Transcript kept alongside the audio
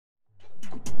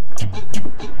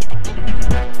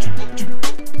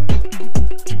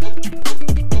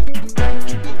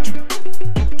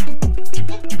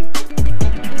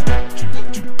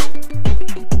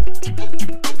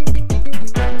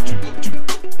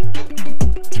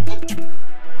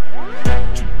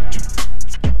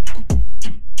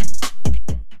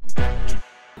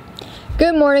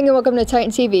morning and welcome to Titan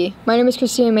TV. My name is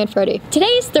Christina Manfredi. Today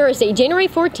is Thursday, January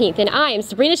 14th, and I am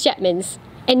Sabrina Shetmans.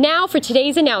 And now for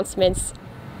today's announcements.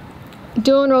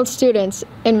 Dual enrolled students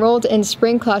enrolled in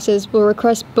spring classes will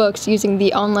request books using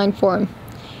the online form.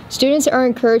 Students are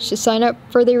encouraged to sign up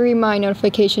for the Remind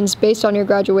notifications based on your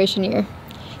graduation year.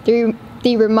 The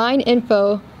Remind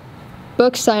info,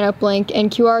 book sign-up link, and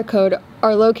QR code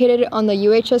are located on the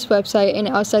UHS website and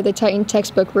outside the Titan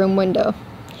textbook room window.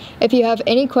 If you have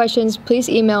any questions, please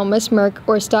email Ms. Merck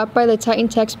or stop by the Titan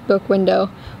textbook window,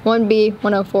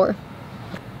 1B104.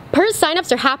 PERS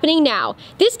signups are happening now.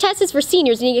 This test is for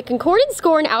seniors needing a concordant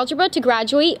score in algebra to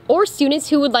graduate or students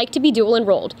who would like to be dual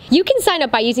enrolled. You can sign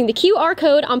up by using the QR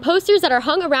code on posters that are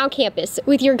hung around campus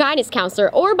with your guidance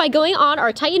counselor or by going on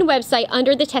our Titan website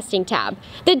under the testing tab.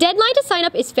 The deadline to sign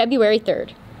up is February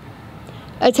 3rd.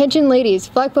 Attention ladies,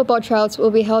 flag football tryouts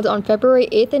will be held on February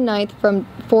 8th and 9th from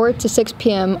 4 to 6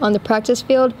 p.m. on the practice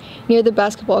field near the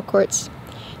basketball courts.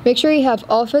 Make sure you have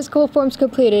all physical forms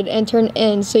completed and turned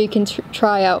in so you can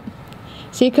try out.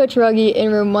 See Coach Ruggie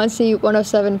in room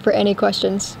 1C107 for any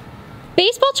questions.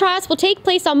 Baseball tryouts will take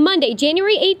place on Monday,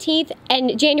 January 18th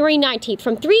and January 19th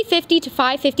from 3:50 to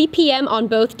 5:50 p.m. on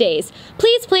both days.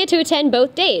 Please plan to attend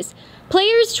both days.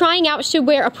 Players trying out should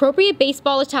wear appropriate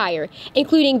baseball attire,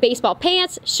 including baseball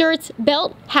pants, shirts,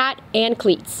 belt, hat, and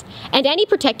cleats, and any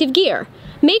protective gear.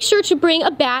 Make sure to bring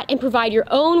a bat and provide your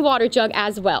own water jug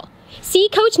as well. See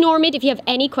Coach Normand if you have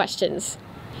any questions.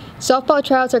 Softball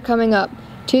tryouts are coming up.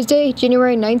 Tuesday,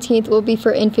 January 19th will be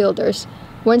for infielders.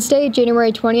 Wednesday,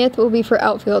 January 20th will be for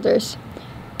outfielders.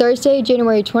 Thursday,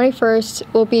 January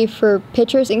 21st will be for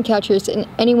pitchers and catchers and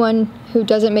anyone who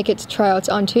doesn't make it to tryouts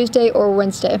on Tuesday or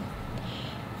Wednesday.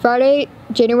 Friday,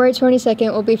 January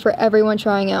 22nd will be for everyone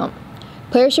trying out.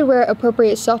 Players should wear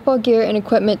appropriate softball gear and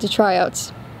equipment to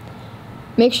tryouts.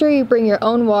 Make sure you bring your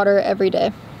own water every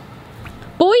day.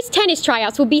 Boys tennis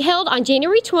tryouts will be held on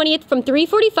January 20th from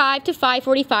 3:45 to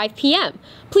 5:45 p.m.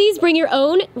 Please bring your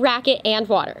own racket and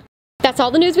water. That's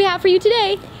all the news we have for you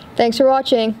today. Thanks for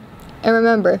watching, and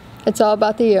remember, it's all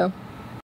about the U.